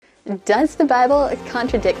Does the Bible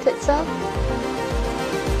contradict itself?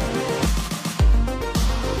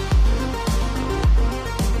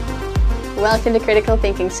 Welcome to Critical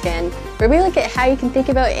Thinking Scan, where we look at how you can think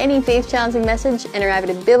about any faith-challenging message and arrive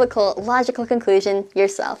at a biblical, logical conclusion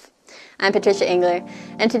yourself. I'm Patricia Engler,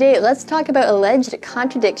 and today let's talk about alleged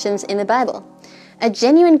contradictions in the Bible. A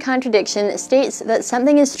genuine contradiction states that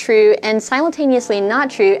something is true and simultaneously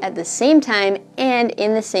not true at the same time and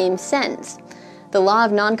in the same sense. The law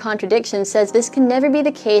of non-contradiction says this can never be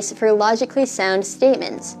the case for logically sound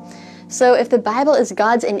statements. So if the Bible is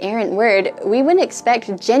God's inerrant word, we wouldn't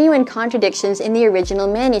expect genuine contradictions in the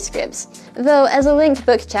original manuscripts, though as a linked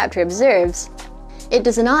book chapter observes, it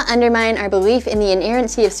does not undermine our belief in the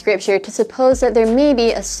inerrancy of Scripture to suppose that there may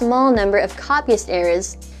be a small number of copyist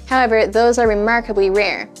errors. However, those are remarkably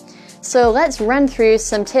rare. So let's run through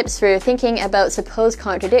some tips for thinking about supposed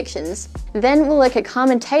contradictions. Then we'll look at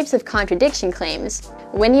common types of contradiction claims.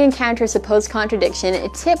 When you encounter a supposed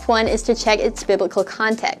contradiction, tip 1 is to check its biblical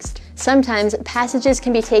context. Sometimes passages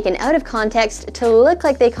can be taken out of context to look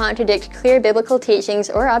like they contradict clear biblical teachings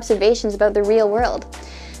or observations about the real world.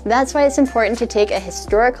 That's why it's important to take a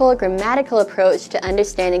historical, grammatical approach to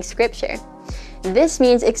understanding Scripture. This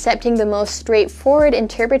means accepting the most straightforward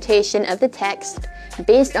interpretation of the text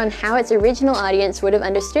based on how its original audience would have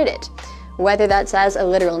understood it, whether that's as a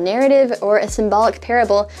literal narrative or a symbolic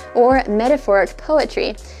parable or metaphoric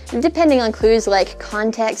poetry, depending on clues like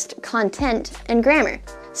context, content, and grammar.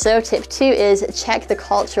 So tip 2 is check the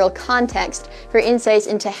cultural context for insights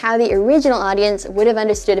into how the original audience would have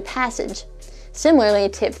understood a passage. Similarly,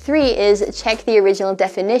 tip 3 is check the original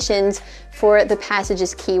definitions for the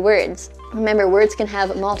passage's key words. Remember, words can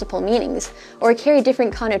have multiple meanings or carry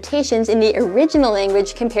different connotations in the original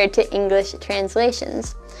language compared to English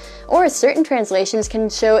translations. Or certain translations can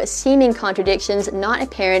show seeming contradictions not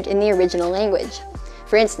apparent in the original language.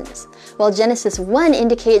 For instance, while Genesis 1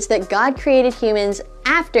 indicates that God created humans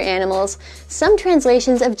after animals, some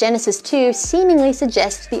translations of Genesis 2 seemingly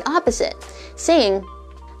suggest the opposite, saying,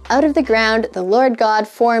 "Out of the ground the Lord God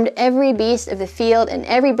formed every beast of the field and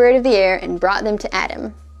every bird of the air and brought them to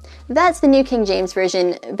Adam." That's the New King James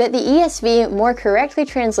Version, but the ESV more correctly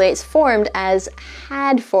translates formed as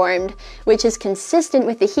had formed, which is consistent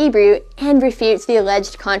with the Hebrew and refutes the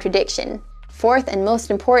alleged contradiction. Fourth and most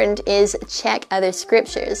important is check other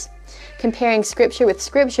scriptures. Comparing scripture with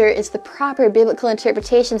scripture is the proper biblical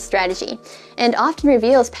interpretation strategy, and often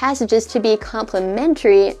reveals passages to be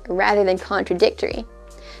complementary rather than contradictory.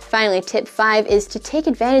 Finally, tip 5 is to take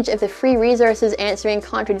advantage of the free resources answering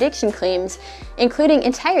contradiction claims, including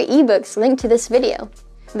entire ebooks linked to this video.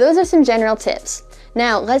 Those are some general tips.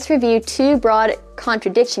 Now, let's review 2 broad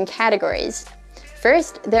contradiction categories.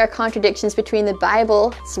 First, there are contradictions between the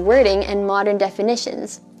Bible's wording and modern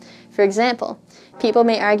definitions. For example, people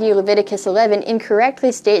may argue Leviticus 11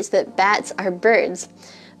 incorrectly states that bats are birds,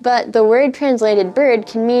 but the word translated bird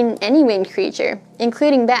can mean any winged creature,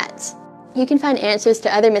 including bats. You can find answers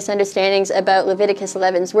to other misunderstandings about Leviticus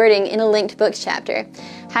 11's wording in a linked books chapter,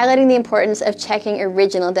 highlighting the importance of checking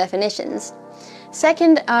original definitions.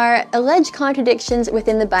 Second are alleged contradictions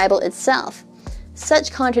within the Bible itself.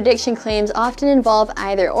 Such contradiction claims often involve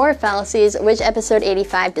either-or fallacies, which episode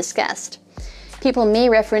 85 discussed. People may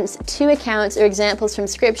reference 2 accounts or examples from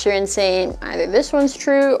Scripture and say, either this one's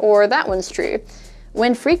true or that one's true,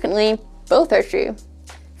 when frequently both are true.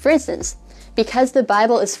 For instance, because the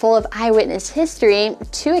Bible is full of eyewitness history,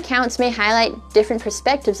 2 accounts may highlight different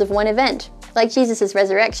perspectives of one event, like Jesus'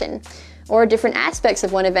 resurrection, or different aspects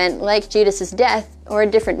of one event, like Judas' death, or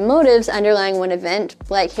different motives underlying one event,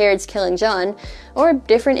 like Herod's killing John, or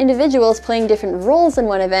different individuals playing different roles in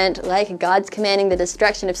one event, like God's commanding the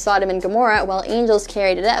destruction of Sodom and Gomorrah while angels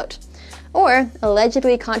carried it out. Or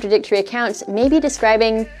allegedly contradictory accounts may be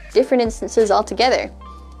describing different instances altogether.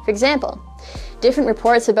 For example, different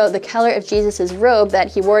reports about the color of Jesus' robe that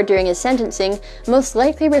he wore during his sentencing most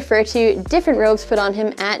likely refer to different robes put on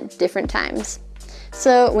him at different times.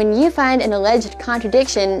 So when you find an alleged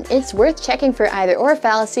contradiction, it's worth checking for either-or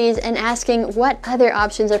fallacies and asking what other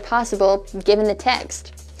options are possible given the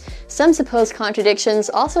text. Some supposed contradictions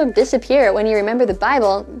also disappear when you remember the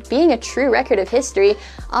Bible, being a true record of history,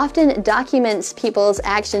 often documents people's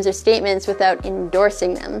actions or statements without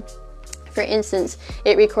endorsing them. For instance,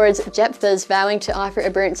 it records Jephthah's vowing to offer a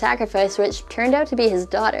burnt sacrifice, which turned out to be his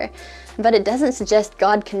daughter, but it doesn't suggest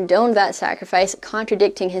God condoned that sacrifice,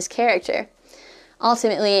 contradicting his character.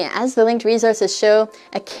 Ultimately, as the linked resources show,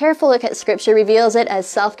 a careful look at Scripture reveals it as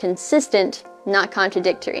self-consistent, not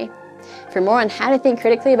contradictory. For more on how to think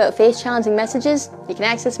critically about faith-challenging messages, you can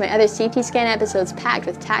access my other CT Scan episodes packed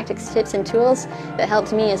with tactics, tips, and tools that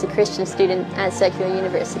helped me as a Christian student at Secular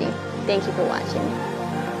University. Thank you for watching.